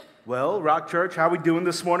Well, Rock Church, how we doing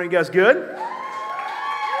this morning? You guys good?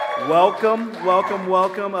 Welcome.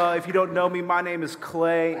 If you don't know me, my name is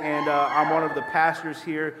Clay, and I'm one of the pastors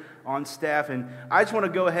here on staff. And I just want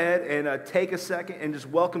to go ahead and take a second and just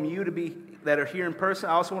welcome you that are here in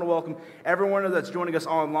person. I also want to welcome everyone that's joining us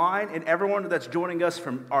online and everyone that's joining us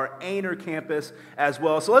from our Ainer campus as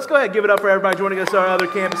well. So let's go ahead and give it up for everybody joining us on our other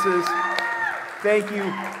campuses. Thank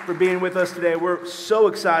you for being with us today. We're so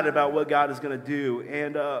excited about what God is going to do.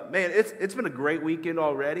 And man, it's been a great weekend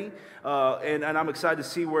already. And I'm excited to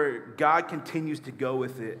see where God continues to go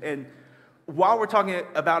with it. And while we're talking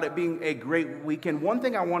about it being a great weekend, one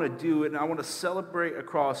thing I want to do, and I want to celebrate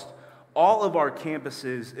across all of our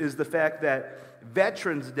campuses, is the fact that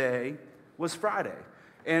Veterans Day was Friday.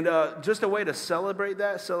 And just a way to celebrate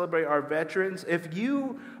our veterans. If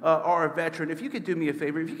you are a veteran, if you could do me a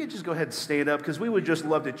favor, if you could just go ahead and stand up, because we would just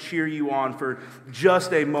love to cheer you on for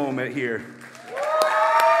just a moment here.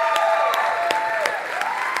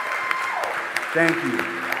 Thank you.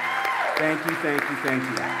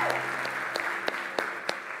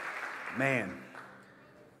 Man,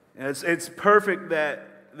 it's perfect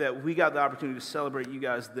that we got the opportunity to celebrate you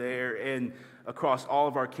guys there and across all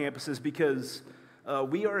of our campuses, because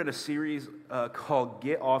we are in a series called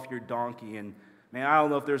Get Off Your Donkey. And man, I don't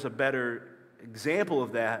know if there's a better example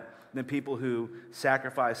of that than people who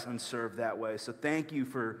sacrifice and serve that way. So thank you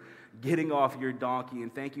for getting off your donkey,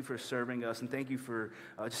 and thank you for serving us, and thank you for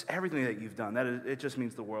just everything that you've done. It just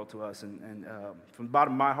means the world to us. And from the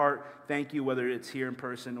bottom of my heart, thank you, whether it's here in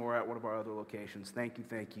person or at one of our other locations. Thank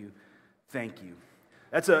you.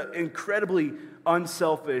 That's an incredibly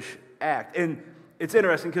unselfish act. And it's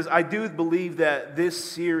interesting because I do believe that this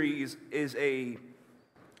series is an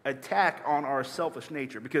attack on our selfish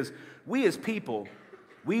nature, because we as people,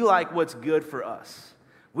 we like what's good for us.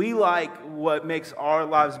 We like what makes our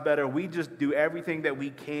lives better. We just do everything that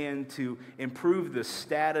we can to improve the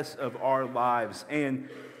status of our lives. And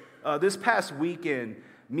this past weekend,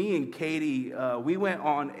 me and Katie, we went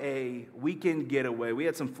on a weekend getaway. We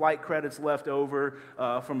had some flight credits left over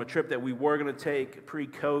from a trip that we were going to take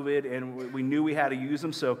pre-COVID, and we knew we had to use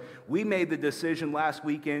them. So we made the decision last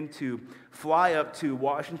weekend to fly up to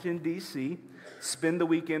Washington, D.C., spend the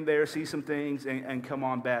weekend there, see some things, and come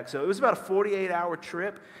on back. So it was about a 48-hour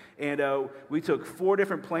trip, and we took 4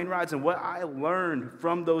 different plane rides. And what I learned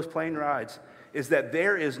from those plane rides is that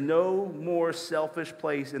there is no more selfish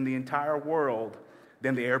place in the entire world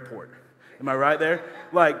than the airport. Am I right there?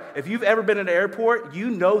 Like, if you've ever been in an airport, you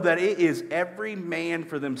know that it is every man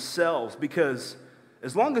for themselves, because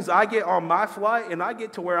as long as I get on my flight and I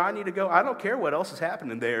get to where I need to go, I don't care what else is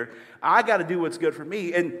happening there. I got to do what's good for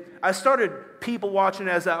me. And I started people watching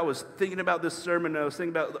as I was thinking about this sermon. I was thinking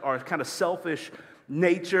about our kind of selfish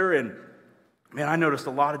nature, and man, I noticed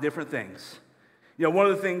a lot of different things. You know, one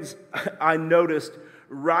of the things I noticed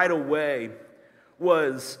right away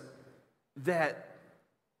was that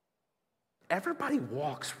everybody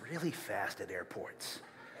walks really fast at airports.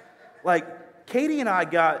 Like, Katie and I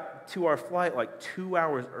got to our flight like 2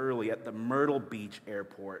 hours early at the Myrtle Beach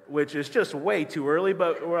airport, which is just way too early,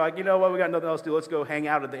 but we're like, you know what, we got nothing else to do. Let's go hang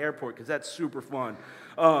out at the airport, because that's super fun.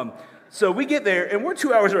 So we get there, and we're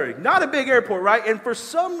 2 hours early. Not a big airport, right? And for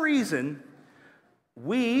some reason,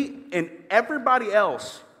 we and everybody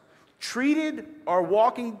else treated our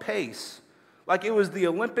walking pace like it was the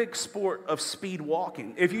Olympic sport of speed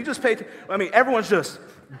walking. If you just everyone's just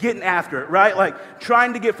getting after it, right? Like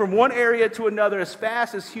trying to get from one area to another as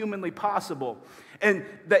fast as humanly possible. And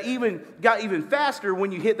that even got even faster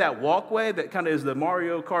when you hit that walkway that kind of is the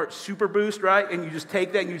Mario Kart super boost, right? And you just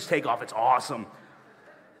take that and you just take off. It's awesome.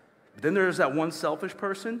 But then there's that one selfish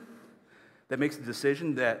person that makes the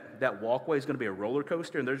decision that that walkway is going to be a roller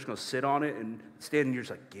coaster, and they're just going to sit on it and stand, and you're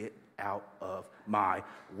just like, get out of my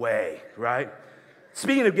way, right?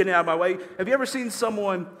 Speaking of getting out of my way, have you ever seen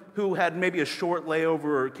someone who had maybe a short layover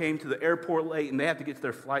or came to the airport late and they have to get to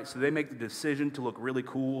their flight, so they make the decision to look really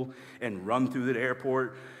cool and run through the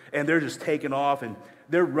airport, and they're just taking off and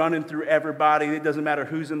they're running through everybody. It doesn't matter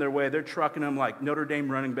who's in their way. They're trucking them like Notre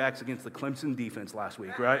Dame running backs against the Clemson defense last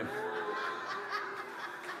week, right?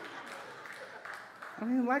 I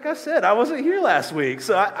mean, like I said, I wasn't here last week,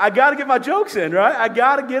 so I got to get my jokes in, right? I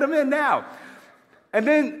got to get them in now. And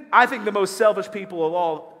then I think the most selfish people of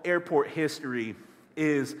all airport history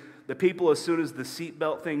is the people as soon as the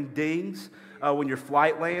seatbelt thing dings, when your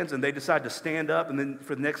flight lands and they decide to stand up, and then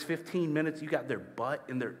for the next 15 minutes you got their butt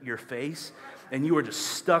in your face and you are just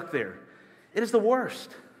stuck there. It is the worst.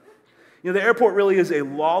 You know, the airport really is a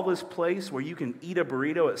lawless place where you can eat a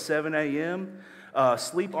burrito at 7 a.m.,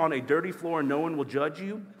 sleep on a dirty floor and no one will judge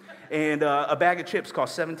you, and a bag of chips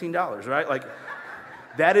costs $17, right? Like,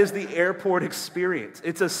 That is the airport experience.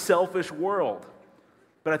 It's a selfish world.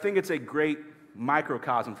 But I think it's a great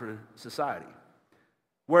microcosm for society,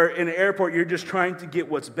 where in an airport, you're just trying to get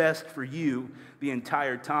what's best for you the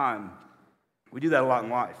entire time. We do that a lot in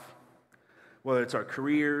life, whether it's our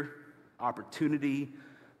career, opportunity,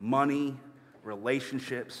 money,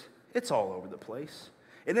 relationships. It's all over the place.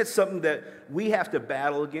 And it's something that we have to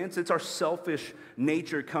battle against. It's our selfish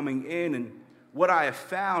nature coming in. And what I have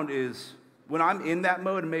found is when I'm in that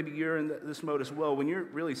mode, and maybe you're in this mode as well, when you're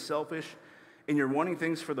really selfish and you're wanting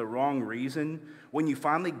things for the wrong reason, when you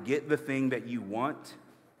finally get the thing that you want,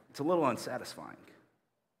 it's a little unsatisfying.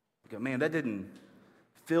 You go, man, that didn't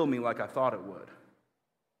fill me like I thought it would.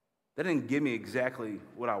 That didn't give me exactly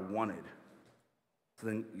what I wanted. So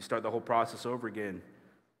then you start the whole process over again.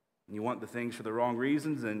 And you want the things for the wrong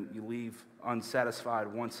reasons, and you leave unsatisfied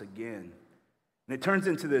once again. And it turns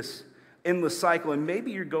into this endless cycle, and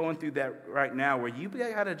maybe you're going through that right now where you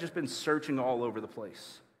have just been searching all over the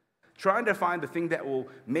place, trying to find the thing that will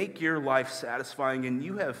make your life satisfying, and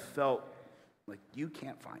you have felt like you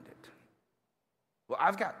can't find it. Well,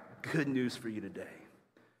 I've got good news for you today,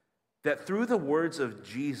 that through the words of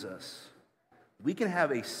Jesus, we can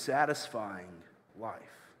have a satisfying life.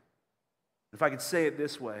 If I could say it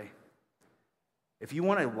this way, if you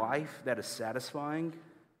want a life that is satisfying,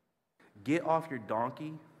 get off your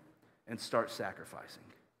donkey and start sacrificing.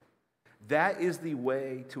 That is the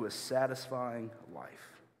way to a satisfying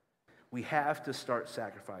life. We have to start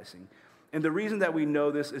sacrificing. And the reason that we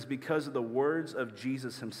know this is because of the words of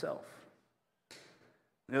Jesus himself.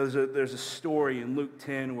 You know, there's a story in Luke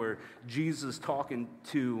 10 where Jesus is talking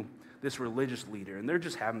to this religious leader, and they're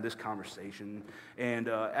just having this conversation. And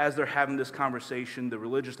as they're having this conversation, the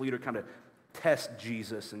religious leader kind of tests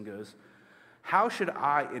Jesus and goes, "How should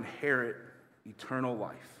I inherit eternal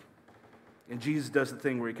life?" And Jesus does the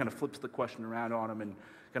thing where he kind of flips the question around on him and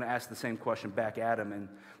kind of asks the same question back at him. And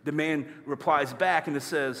the man replies back and it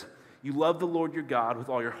says, "You love the Lord your God with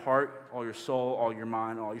all your heart, all your soul, all your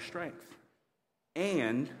mind, all your strength.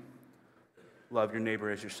 And love your neighbor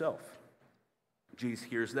as yourself." Jesus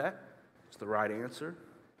hears that. It's the right answer.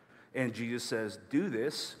 And Jesus says, "Do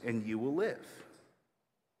this and you will live."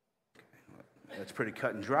 That's pretty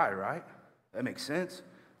cut and dry, right? That makes sense.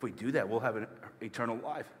 If we do that, we'll have an eternal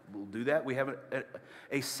life. We'll do that, we have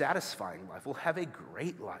a satisfying life. We'll have a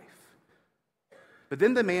great life. But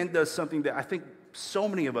then the man does something that I think so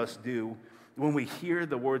many of us do when we hear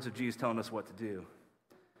the words of Jesus telling us what to do.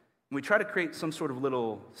 We try to create some sort of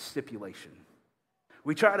little stipulation.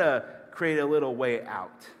 We try to create a little way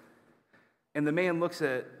out. And the man looks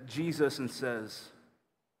at Jesus and says,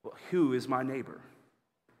 "Well, who is my neighbor?"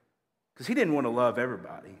 Because he didn't want to love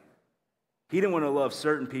everybody. He didn't want to love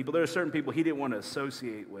certain people. There are certain people he didn't want to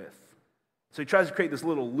associate with. So he tries to create this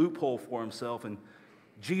little loophole for himself, and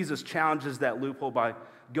Jesus challenges that loophole by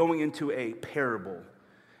going into a parable.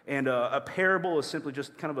 And a parable is simply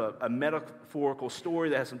just kind of a metaphorical story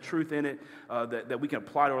that has some truth in it that we can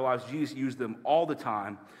apply to our lives. Jesus used them all the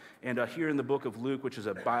time. And here in the book of Luke, which is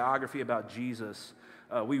a biography about Jesus,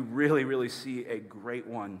 we really, really see a great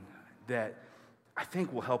one that I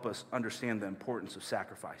think will help us understand the importance of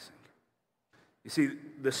sacrificing. You see,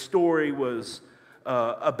 the story was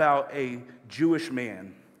about a Jewish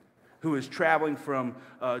man who is traveling from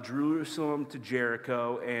Jerusalem to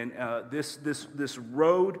Jericho, and this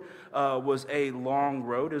road was a long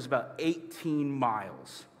road. It was about 18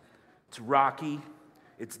 miles. It's rocky,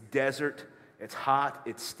 it's desert, it's hot,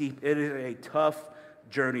 it's steep. It is a tough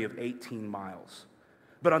journey of 18 miles.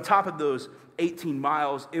 But on top of those 18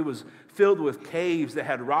 miles, it was filled with caves that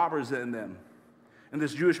had robbers in them. And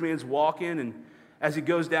this Jewish man's walking, and as he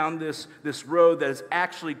goes down this road that is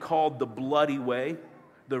actually called the Bloody Way,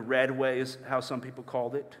 the Red Way is how some people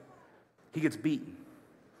called it, he gets beaten.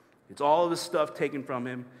 It's all of his stuff taken from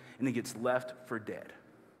him, and he gets left for dead.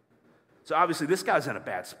 So obviously this guy's in a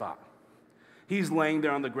bad spot. He's laying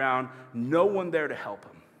there on the ground, no one there to help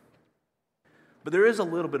him. But there is a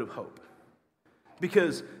little bit of hope.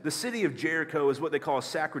 Because the city of Jericho is what they call a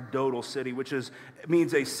sacerdotal city, which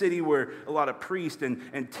means a city where a lot of priests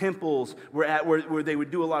and temples were at, where they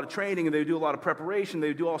would do a lot of training and they would do a lot of preparation, they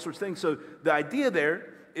would do all sorts of things. So the idea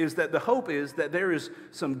there is that the hope is that there is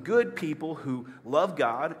some good people who love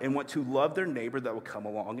God and want to love their neighbor that will come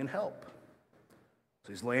along and help.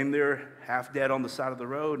 So he's laying there half dead on the side of the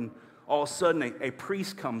road, and all of a sudden a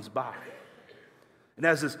priest comes by. And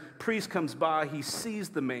as this priest comes by, he sees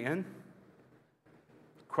the man,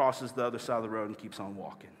 crosses the other side of the road and keeps on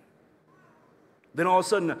walking. Then all of a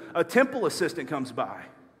sudden, a temple assistant comes by.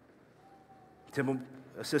 The temple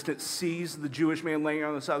assistant sees the Jewish man laying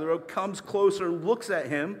on the side of the road, comes closer, looks at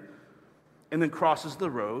him, and then crosses the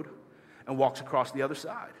road and walks across the other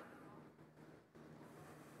side.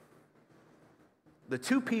 The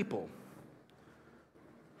two people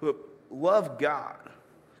who love God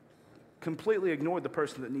completely ignored the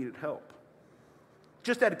person that needed help.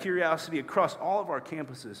 Just out of curiosity, across all of our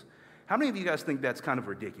campuses, how many of you guys think that's kind of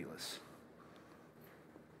ridiculous?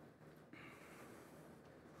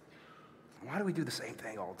 Why do we do the same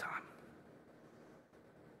thing all the time?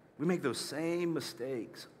 We make those same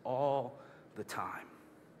mistakes all the time.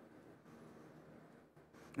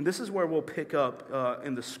 And this is where we'll pick up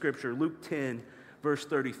in the scripture. Luke 10, verse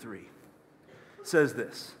 33 says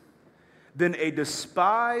this: Then a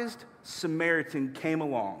despised Samaritan came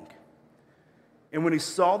along, and when he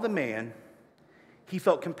saw the man, he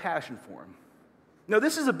felt compassion for him. Now,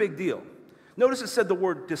 this is a big deal. Notice it said the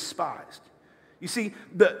word despised. You see,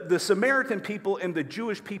 the Samaritan people and the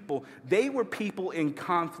Jewish people, they were people in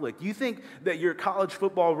conflict. You think that your college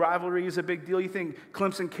football rivalry is a big deal? You think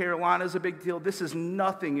Clemson, Carolina is a big deal? This is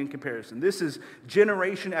nothing in comparison. This is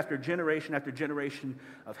generation after generation after generation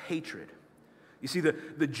of hatred. You see,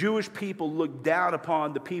 the Jewish people looked down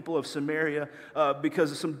upon the people of Samaria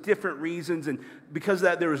because of some different reasons, and because of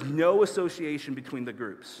that there was no association between the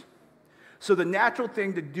groups. So the natural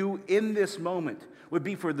thing to do in this moment would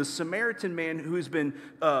be for the Samaritan man who's been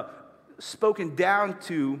spoken down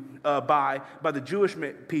to by the Jewish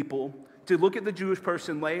people to look at the Jewish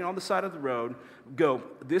person laying on the side of the road, go,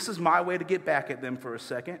 this is my way to get back at them for a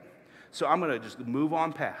second, so I'm going to just move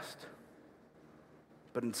on past.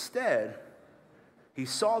 But instead, he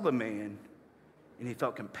saw the man and he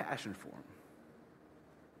felt compassion for him.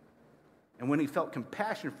 And when he felt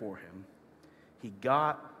compassion for him, he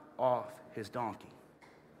got off his donkey.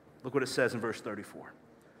 Look what it says in verse 34.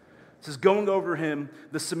 It says, going over him,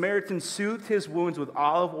 the Samaritan soothed his wounds with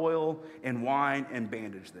olive oil and wine and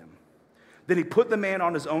bandaged them. Then he put the man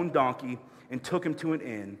on his own donkey and took him to an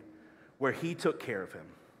inn where he took care of him.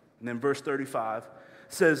 And then verse 35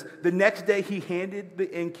 says, the next day he handed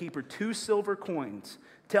the innkeeper 2 silver coins,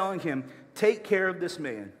 telling him, take care of this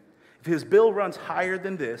man. If his bill runs higher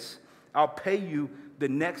than this, I'll pay you the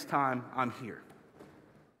next time I'm here.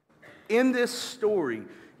 In this story,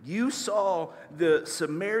 you saw the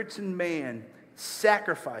Samaritan man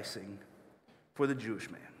sacrificing for the Jewish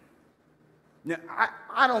man. Now,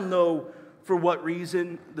 I don't know for what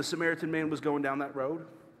reason the Samaritan man was going down that road.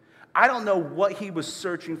 I don't know what he was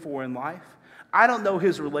searching for in life. I don't know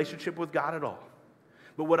his relationship with God at all.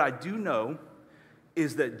 But what I do know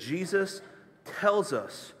is that Jesus tells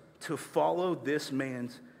us to follow this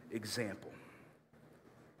man's example.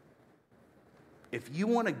 If you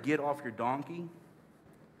want to get off your donkey,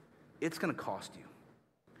 it's going to cost you,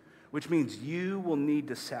 which means you will need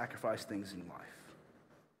to sacrifice things in life.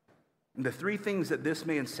 And the 3 things that this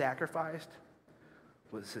man sacrificed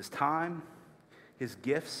was his time, his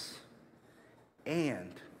gifts,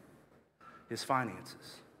 and his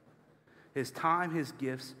finances. His time, his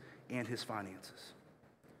gifts, and his finances.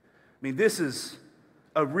 I mean, this is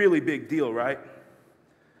a really big deal, right?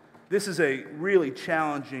 This is a really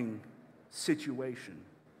challenging situation.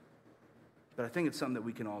 But I think it's something that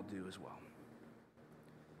we can all do as well.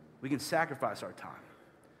 We can sacrifice our time.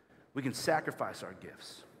 We can sacrifice our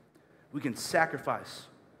gifts. We can sacrifice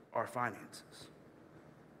our finances.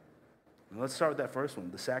 And let's start with that first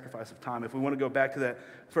one, the sacrifice of time. If we want to go back to that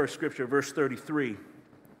first scripture, verse 33,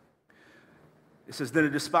 it says, then a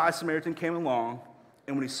despised Samaritan came along,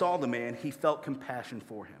 and when he saw the man, he felt compassion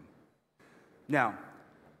for him. Now,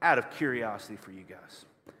 out of curiosity for you guys,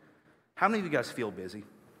 how many of you guys feel busy?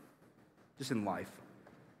 Just in life.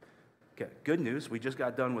 Okay, good news. We just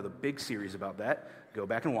got done with a big series about that. Go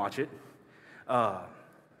back and watch it. But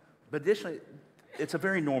additionally, it's a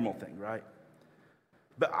very normal thing, right?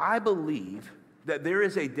 But I believe that there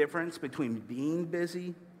is a difference between being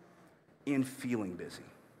busy and feeling busy.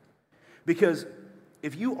 Because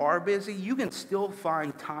if you are busy, you can still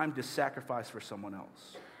find time to sacrifice for someone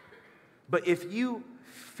else. But if you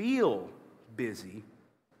feel busy,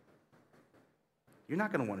 you're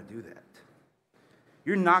not going to want to do that.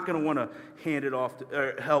 You're not going to want to hand it off to,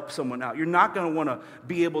 or help someone out. You're not going to want to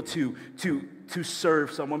be able to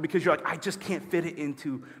serve someone because you're like, I just can't fit it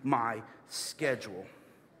into my schedule.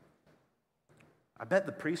 I bet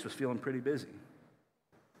the priest was feeling pretty busy.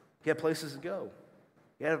 He had places to go.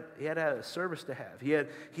 He had a service to have. He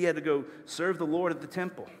had to go serve the Lord at the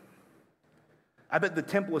temple. I bet the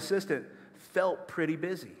temple assistant felt pretty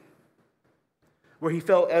busy, where he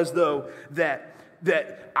felt as though that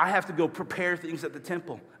I have to go prepare things at the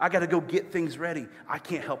temple. I got to go get things ready. I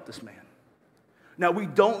can't help this man. Now, we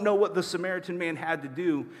don't know what the Samaritan man had to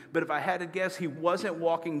do, but if I had to guess, he wasn't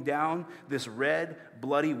walking down this red,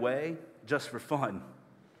 bloody way just for fun.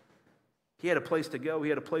 He had a place to go, he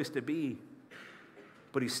had a place to be,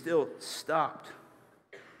 but he still stopped.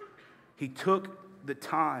 He took the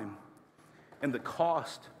time and the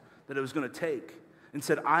cost that it was going to take and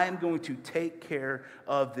said, I am going to take care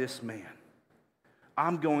of this man.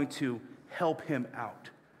 I'm going to help him out.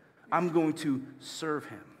 I'm going to serve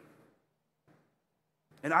him.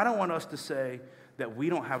 And I don't want us to say that we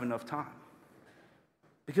don't have enough time,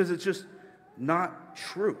 because it's just not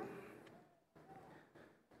true.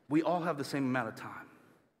 We all have the same amount of time.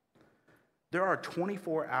 There are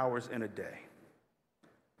 24 hours in a day.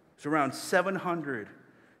 It's around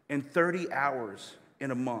 730 hours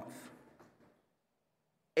in a month.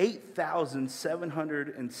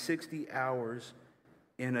 8,760 hours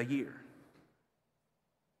in a year.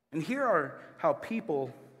 And here are how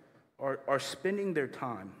people are spending their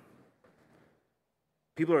time.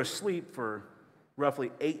 People are asleep for roughly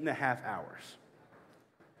 8.5 hours.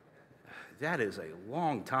 That is a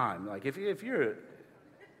long time. Like if you're,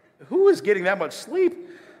 who is getting that much sleep?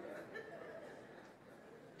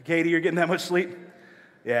 Katie, you're getting that much sleep?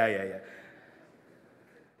 Yeah.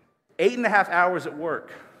 8.5 hours at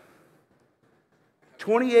work.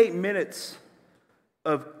 28 minutes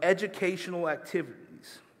of educational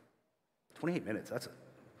activities. 28 minutes,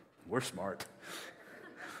 we're smart.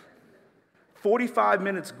 45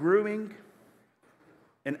 minutes grooming,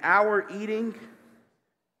 an hour eating,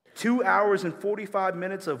 2 hours and 45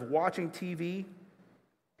 minutes of watching TV,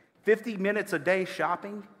 50 minutes a day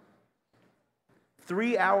shopping,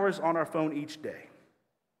 3 hours on our phone each day.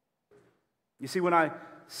 You see, when I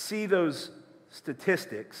see those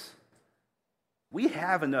statistics, we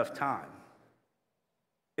have enough time.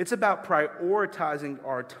 It's about prioritizing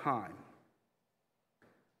our time.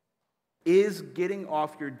 Is getting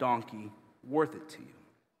off your donkey worth it to you?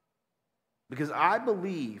 Because I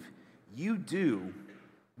believe you do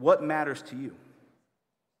what matters to you.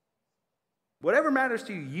 Whatever matters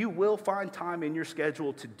to you, you will find time in your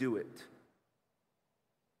schedule to do it.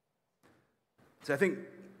 So I think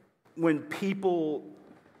when people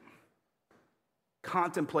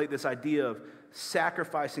contemplate this idea of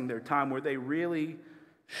sacrificing their time, where they really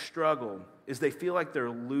struggle is they feel like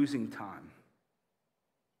they're losing time.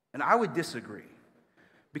 And I would disagree.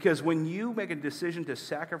 Because when you make a decision to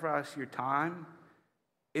sacrifice your time,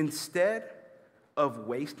 instead of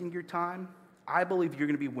wasting your time, I believe you're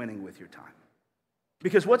going to be winning with your time.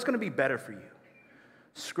 Because what's going to be better for you?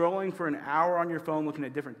 Scrolling for an hour on your phone looking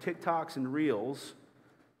at different TikToks and Reels,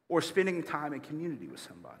 or spending time in community with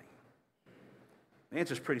somebody? The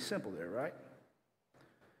answer's pretty simple there, right?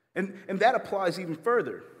 And that applies even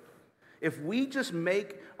further. If we just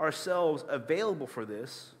make ourselves available for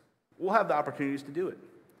this, we'll have the opportunities to do it.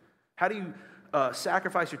 How do you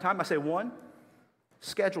sacrifice your time? I say, one,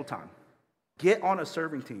 schedule time. Get on a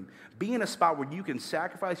serving team. Be in a spot where you can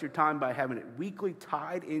sacrifice your time by having it weekly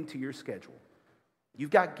tied into your schedule. You've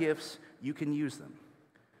got gifts, you can use them.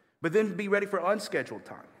 But then be ready for unscheduled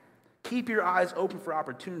time. Keep your eyes open for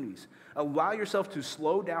opportunities. Allow yourself to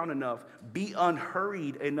slow down enough, be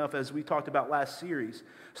unhurried enough, as we talked about last series,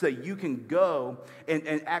 so that you can go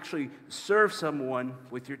and actually serve someone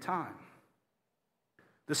with your time.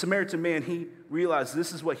 The Samaritan man, he realized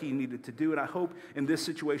this is what he needed to do, and I hope in this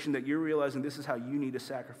situation that you're realizing this is how you need to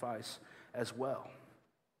sacrifice as well.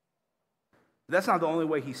 That's not the only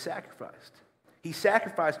way he sacrificed. He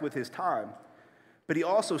sacrificed with his time, but he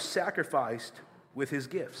also sacrificed with his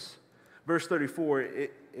gifts. Verse 34,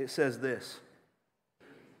 it says this: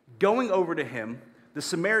 going over to him, the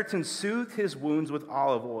Samaritan soothed his wounds with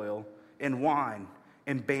olive oil and wine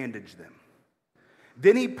and bandaged them.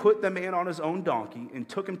 Then he put the man on his own donkey and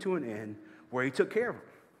took him to an inn where he took care of him.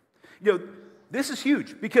 You know, this is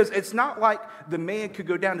huge because it's not like the man could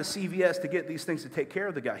go down to CVS to get these things to take care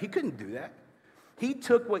of the guy. He couldn't do that. He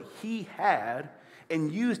took what he had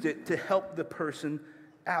and used it to help the person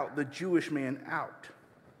out, the Jewish man out.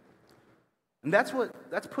 And that's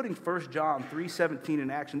putting 1 John 3:17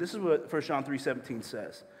 in action. This is what 1 John 3:17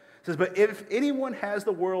 says. It says, but if anyone has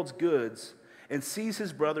the world's goods and sees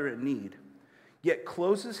his brother in need, yet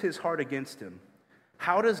closes his heart against him,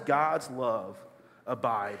 how does God's love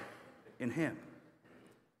abide in him?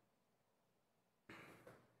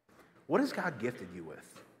 What has God gifted you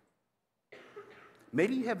with?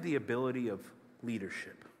 Maybe you have the ability of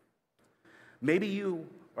leadership. Maybe you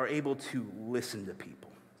are able to listen to people.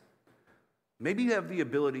 Maybe you have the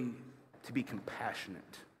ability to be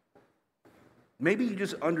compassionate. Maybe you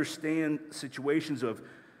just understand situations of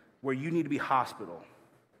where you need to be hospital,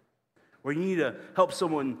 where you need to help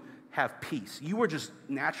someone have peace. You were just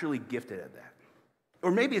naturally gifted at that.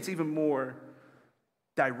 Or maybe it's even more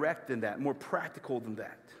direct than that, more practical than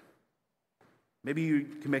that. Maybe you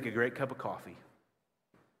can make a great cup of coffee.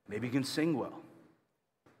 Maybe you can sing well.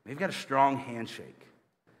 Maybe you've got a strong handshake.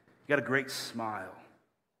 You got a great smile.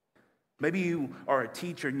 Maybe you are a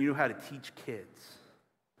teacher and you know how to teach kids.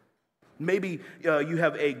 Maybe you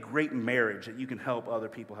have a great marriage that you can help other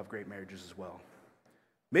people have great marriages as well.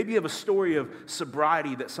 Maybe you have a story of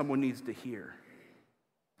sobriety that someone needs to hear.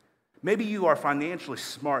 Maybe you are financially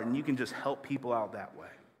smart and you can just help people out that way.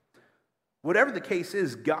 Whatever the case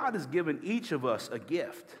is, God has given each of us a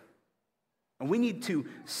gift. And we need to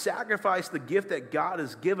sacrifice the gift that God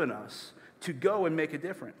has given us to go and make a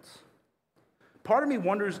difference. Part of me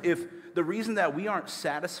wonders if the reason that we aren't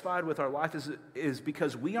satisfied with our life is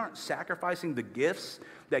because we aren't sacrificing the gifts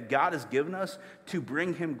that God has given us to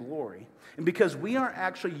bring Him glory. And because we aren't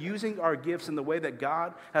actually using our gifts in the way that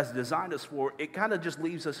God has designed us for, it kind of just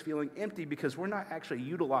leaves us feeling empty because we're not actually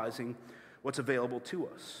utilizing what's available to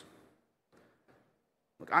us.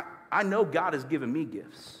 Look, I know God has given me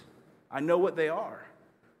gifts. I know what they are.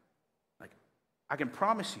 Like, I can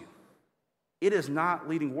promise you, it is not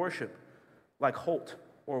leading worship like Holt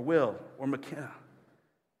or Will or McKenna.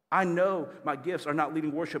 I know my gifts are not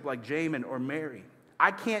leading worship like Jamin or Mary.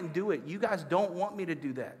 I can't do it. You guys don't want me to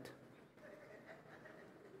do that.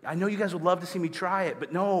 I know you guys would love to see me try it,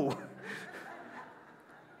 but no.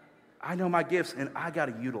 I know my gifts, and I got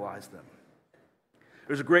to utilize them.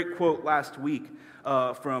 There's a great quote last week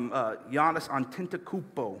from Giannis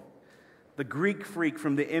Antetokounmpo, the Greek freak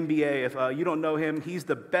from the NBA. If you don't know him, he's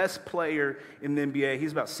the best player in the NBA.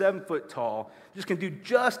 He's about 7 foot tall, just can do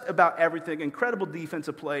just about everything. Incredible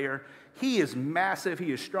defensive player. He is massive.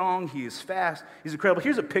 He is strong. He is fast. He's incredible.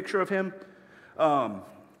 Here's a picture of him.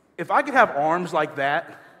 If I could have arms like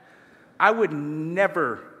that, I would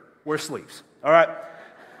never wear sleeves, all right?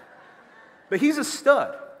 But he's a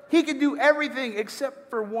stud. He can do everything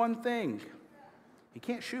except for one thing. He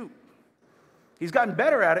can't shoot. He's gotten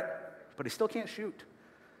better at it, but he still can't shoot.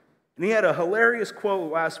 And he had a hilarious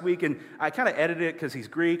quote last week, and I kind of edited it because he's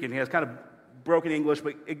Greek and he has kind of broken English,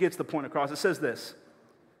 but it gets the point across. It says this.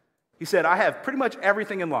 He said, I have pretty much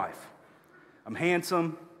everything in life. I'm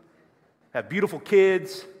handsome, have beautiful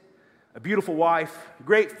kids, a beautiful wife,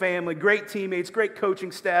 great family, great teammates, great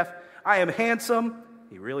coaching staff. I am handsome.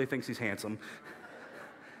 He really thinks he's handsome.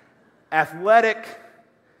 Athletic,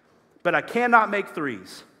 but I cannot make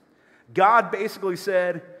threes. God basically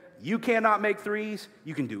said, you cannot make threes,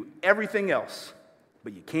 you can do everything else,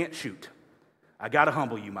 but you can't shoot. I got to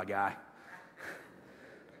humble you, my guy.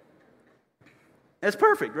 That's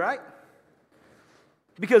perfect, right?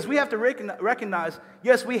 Because we have to recognize,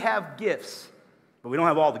 yes, we have gifts, but we don't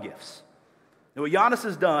have all the gifts. And what Giannis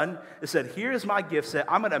has done is said, here's my gift set.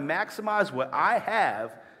 I'm going to maximize what I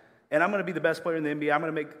have, and I'm going to be the best player in the NBA. I'm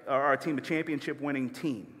going to make our team a championship-winning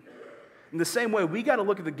team. In the same way, we got to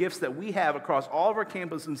look at the gifts that we have across all of our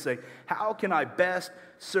campuses and say, how can I best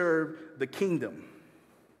serve the kingdom?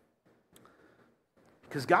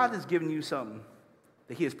 Because God has given you something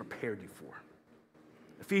that He has prepared you for.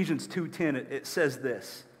 Ephesians 2:10, it says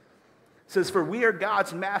this. It says, for we are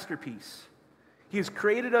God's masterpiece. He has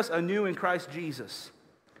created us anew in Christ Jesus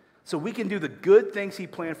so we can do the good things He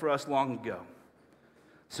planned for us long ago.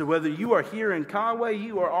 So whether you are here in Conway,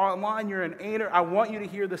 you are online, you're in Aner, I want you to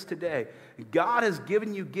hear this today. God has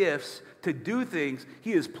given you gifts to do things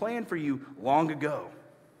He has planned for you long ago.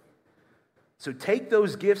 So take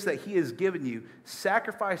those gifts that He has given you,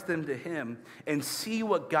 sacrifice them to Him, and see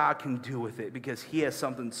what God can do with it because He has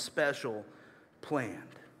something special planned.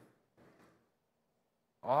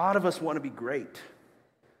 A lot of us want to be great.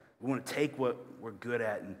 We want to take what we're good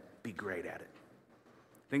at and be great at it.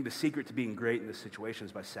 I think the secret to being great in this situation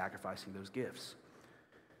is by sacrificing those gifts.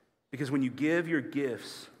 Because when you give your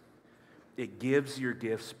gifts, it gives your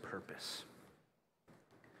gifts purpose.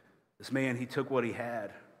 This man, he took what he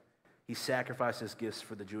had. He sacrificed his gifts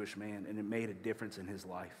for the Jewish man, and it made a difference in his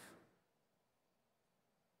life.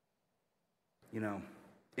 You know,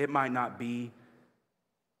 it might not be,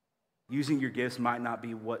 using your gifts might not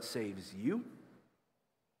be what saves you,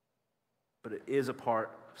 but it is a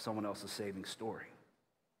part of someone else's saving story.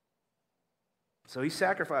 So he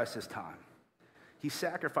sacrificed his time. He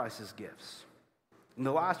sacrificed his gifts. And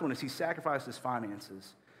the last one is he sacrificed his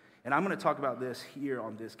finances. And I'm going to talk about this here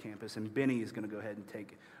on this campus, and Benny is going to go ahead and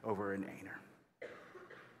take over in Aner.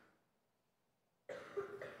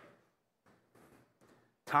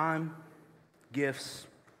 Time, gifts,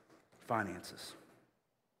 finances.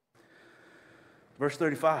 Verse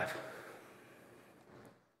 35.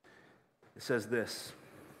 It says this.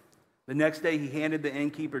 The next day he handed the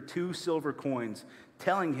innkeeper 2 silver coins,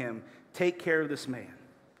 telling him, take care of this man.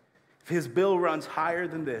 If his bill runs higher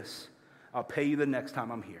than this, I'll pay you the next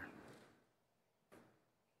time I'm here.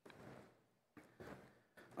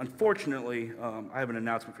 Unfortunately, I have an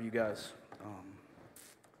announcement for you guys.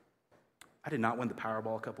 I did not win the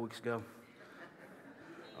Powerball a couple weeks ago.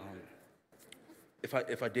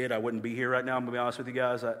 If I did, I wouldn't be here right now. I'm going to be honest with you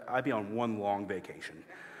guys. I'd be on one long vacation.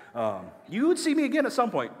 You would see me again at some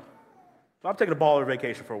point. I'm taking a baller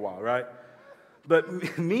vacation for a while, right?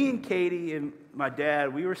 But me and Katie and my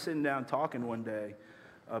dad, we were sitting down talking one day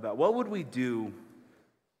about what would we do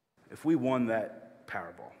if we won that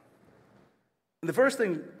Powerball. And the first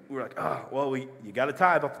thing, we were like, oh, well, you got to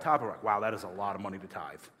tithe off the top. We're like, wow, that is a lot of money to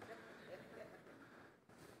tithe.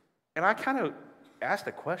 And I kind of asked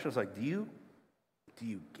the question, I was like, do you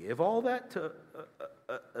give all that to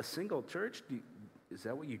a single church? Is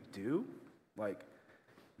that what you do? Like,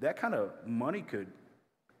 that kind of money could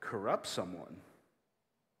corrupt someone.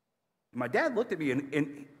 My dad looked at me,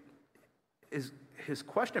 and his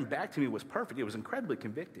question back to me was perfect. It was incredibly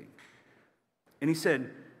convicting. And he said,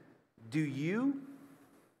 do you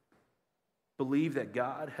believe that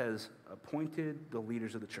God has appointed the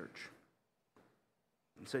leaders of the church?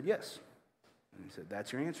 And I said, yes. And he said,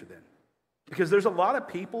 that's your answer then. Because there's a lot of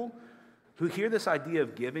people who hear this idea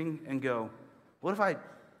of giving and go, what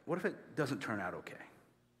if it doesn't turn out okay?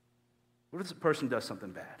 What if this person does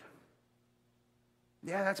something bad?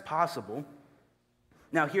 Yeah, that's possible.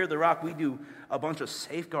 Now, here at The Rock, we do a bunch of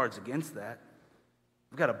safeguards against that.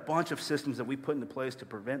 We've got a bunch of systems that we put into place to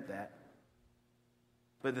prevent that.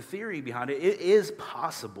 But the theory behind it is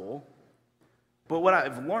possible. But what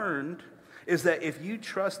I've learned is that if you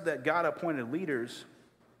trust that God appointed leaders,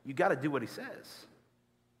 you got to do what he says.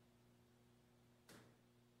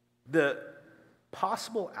 The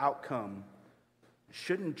possible outcome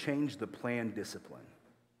shouldn't change the planned discipline.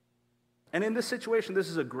 And in this situation, this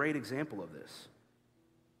is a great example of this.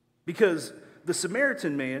 Because the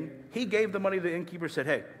Samaritan man, he gave the money to the innkeeper, said,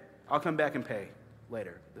 hey, I'll come back and pay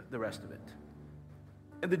later, the rest of it.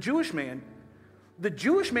 And the Jewish man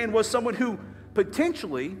was someone who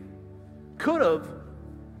potentially could have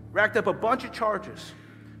racked up a bunch of charges,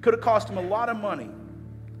 could have cost him a lot of money.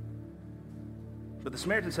 But the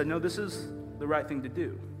Samaritan said, no, this is the right thing to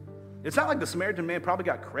do. It's not like the Samaritan man probably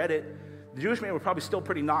got credit. The Jewish man was probably still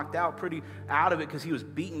pretty knocked out, pretty out of it because he was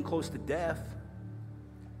beaten close to death.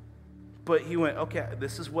 But he went, okay,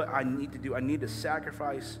 this is what I need to do. I need to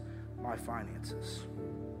sacrifice my finances.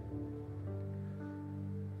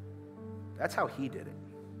 That's how he did it.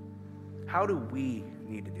 How do we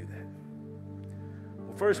need to do that?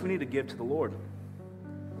 Well, first we need to give to the Lord.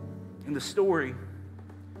 In the story,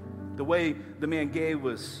 the way the man gave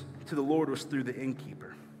to the Lord was through the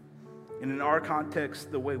innkeeper. And in our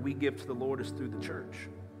context, the way we give to the Lord is through the church.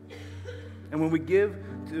 And when we give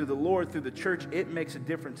to the Lord through the church, it makes a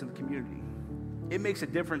difference in the community. It makes a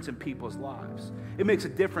difference in people's lives. It makes a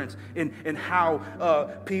difference in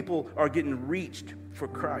how people are getting reached for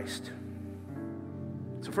Christ.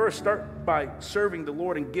 So first, start by serving the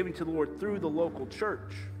Lord and giving to the Lord through the local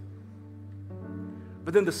church.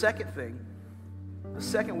 But then the second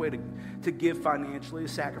way to give financially, to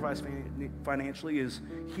sacrifice financially, is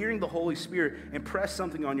hearing the Holy Spirit impress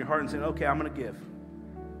something on your heart and saying, okay, I'm going to give.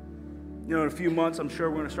 You know, in a few months, I'm sure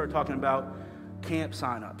we're going to start talking about camp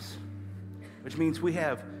signups, which means we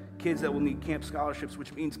have kids that will need camp scholarships,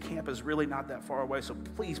 which means camp is really not that far away, so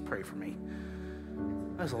please pray for me.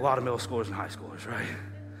 There's a lot of middle schoolers and high schoolers, right?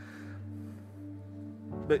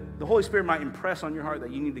 But the Holy Spirit might impress on your heart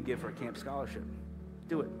that you need to give for a camp scholarship.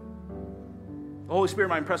 Do it. The Holy Spirit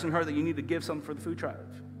might impress on your heart that you need to give something for the food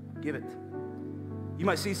drive. Give it. You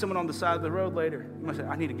might see someone on the side of the road later. You might say,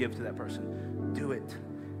 I need to give to that person. Do it.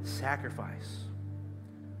 Sacrifice.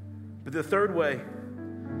 But the third way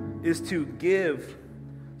is to give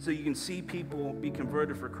so you can see people be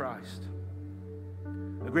converted for Christ.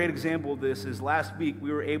 A great example of this is last week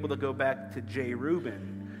we were able to go back to J.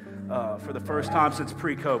 Reuben for the first time since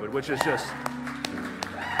pre-COVID, which is just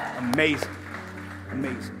amazing.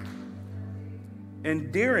 Amazing.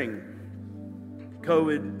 And during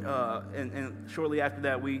COVID and shortly after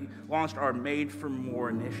that, we launched our Made for More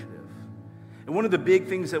initiative. And one of the big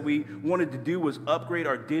things that we wanted to do was upgrade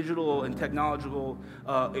our digital and technological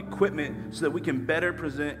equipment so that we can better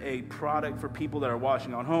present a product for people that are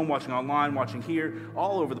watching on home, watching online, watching here,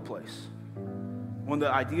 all over the place. One of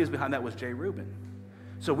the ideas behind that was J. Reuben.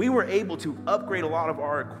 So we were able to upgrade a lot of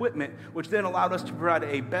our equipment, which then allowed us to provide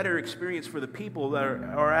a better experience for the people that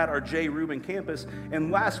are at our J. Reuben campus.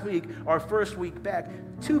 And last week, our first week back,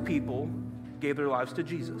 2 people gave their lives to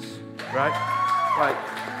Jesus, right? Like,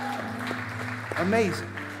 amazing.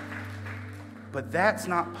 But that's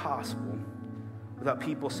not possible without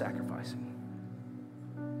people sacrificing.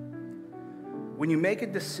 When you make a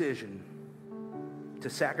decision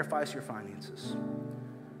to sacrifice your finances,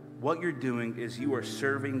 what you're doing is you are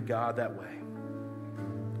serving God that way.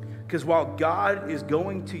 Because while God is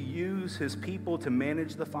going to use his people to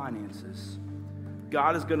manage the finances,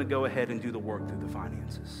 God is going to go ahead and do the work through the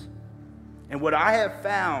finances. And what I have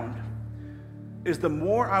found is the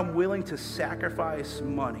more I'm willing to sacrifice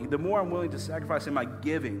money, the more I'm willing to sacrifice in my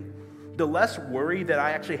giving, the less worry that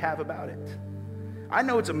I actually have about it. I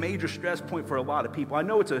know it's a major stress point for a lot of people. I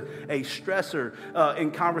know it's a stressor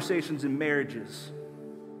in conversations and marriages.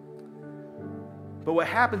 But what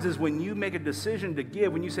happens is when you make a decision to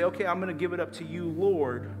give, when you say, okay, I'm going to give it up to you,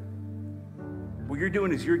 Lord, what you're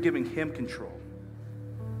doing is you're giving him control.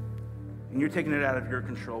 And you're taking it out of your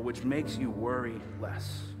control, which makes you worry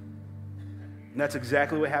less. And that's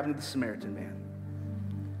exactly what happened to the Samaritan man.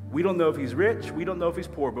 We don't know if he's rich, we don't know if he's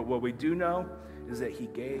poor, but what we do know is that he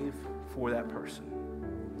gave for that person.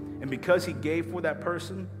 And because he gave for that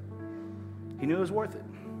person, he knew it was worth it.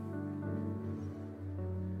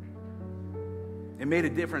 It made a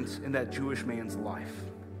difference in that Jewish man's life.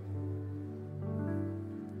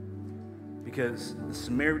 Because the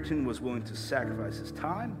Samaritan was willing to sacrifice his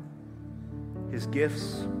time, his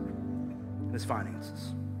gifts, and his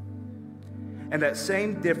finances. And that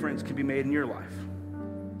same difference can be made in your life.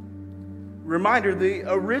 Reminder, the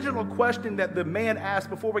original question that the man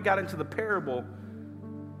asked before we got into the parable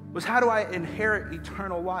was, how do I inherit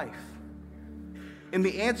eternal life? And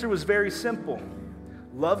the answer was very simple.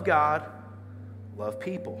 Love God, love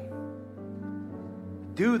people.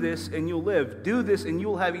 Do this and you'll live. Do this and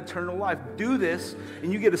you'll have eternal life. Do this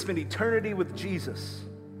and you get to spend eternity with Jesus.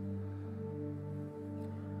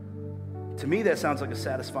 To me, that sounds like a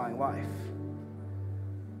satisfying life.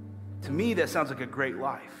 To me, that sounds like a great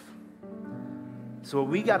life. So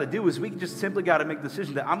what we got to do is we just simply got to make the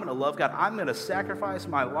decision that I'm going to love God. I'm going to sacrifice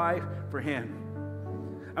my life for him.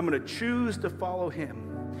 I'm going to choose to follow him.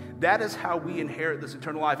 That is how we inherit this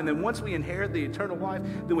eternal life. And then once we inherit the eternal life,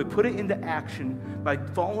 then we put it into action by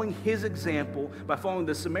following his example, by following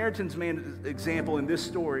the Samaritan's man's example in this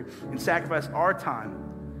story, and sacrifice our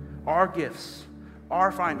time, our gifts,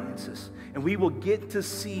 our finances. And we will get to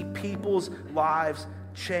see people's lives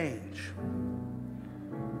change.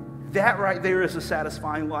 That right there is a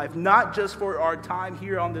satisfying life, not just for our time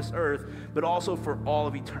here on this earth, but also for all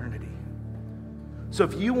of eternity. So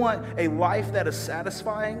if you want a life that is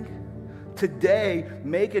satisfying, today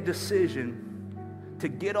make a decision to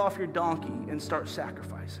get off your donkey and start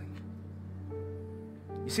sacrificing.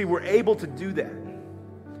 You see, we're able to do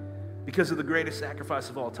that because of the greatest sacrifice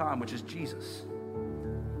of all time, which is Jesus.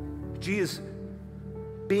 Jesus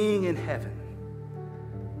being in heaven,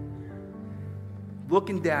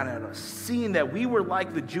 looking down at us, seeing that we were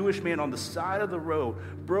like the Jewish man on the side of the road,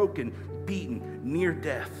 broken, beaten, near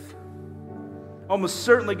death. Almost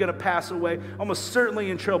certainly going to pass away, almost certainly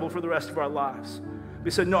in trouble for the rest of our lives.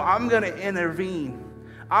 We said, no, I'm going to intervene.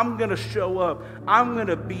 I'm going to show up. I'm going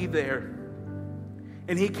to be there.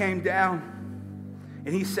 And he came down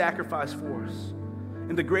and he sacrificed for us.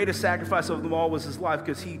 And the greatest sacrifice of them all was his life,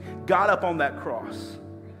 because he got up on that cross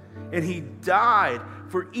and he died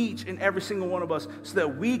for each and every single one of us so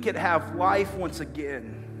that we could have life once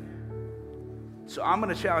again. So I'm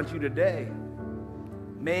going to challenge you today.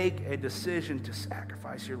 Make a decision to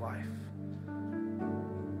sacrifice your life.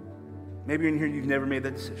 Maybe you're in here and you've never made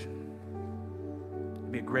that decision.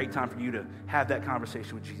 It'd be a great time for you to have that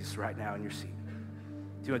conversation with Jesus right now in your seat.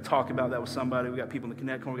 If you want to talk about that with somebody, we got people in the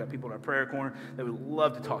Connect Corner, we got people in our prayer corner that would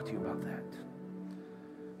love to talk to you about that.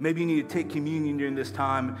 Maybe you need to take communion during this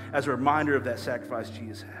time as a reminder of that sacrifice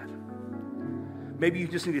Jesus had. Maybe you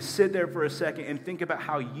just need to sit there for a second and think about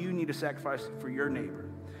how you need to sacrifice for your neighbor,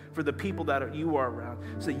 for the people that you are around,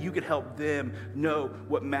 so that you could help them know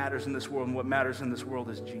what matters in this world, and what matters in this world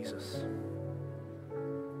is Jesus.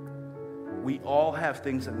 We all have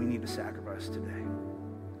things that we need to sacrifice today.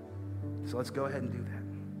 So let's go ahead and do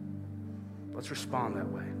that. Let's respond that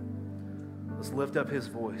way. Let's lift up his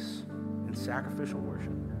voice in sacrificial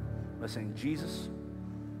worship by saying, Jesus,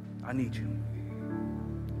 I need you.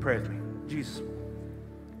 Pray with me. Jesus,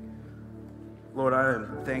 Lord, I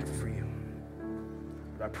am thankful for you.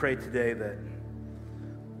 I pray today that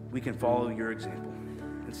we can follow your example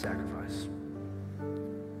and sacrifice.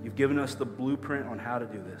 You've given us the blueprint on how to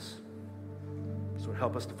do this. So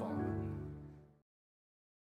help us to follow it.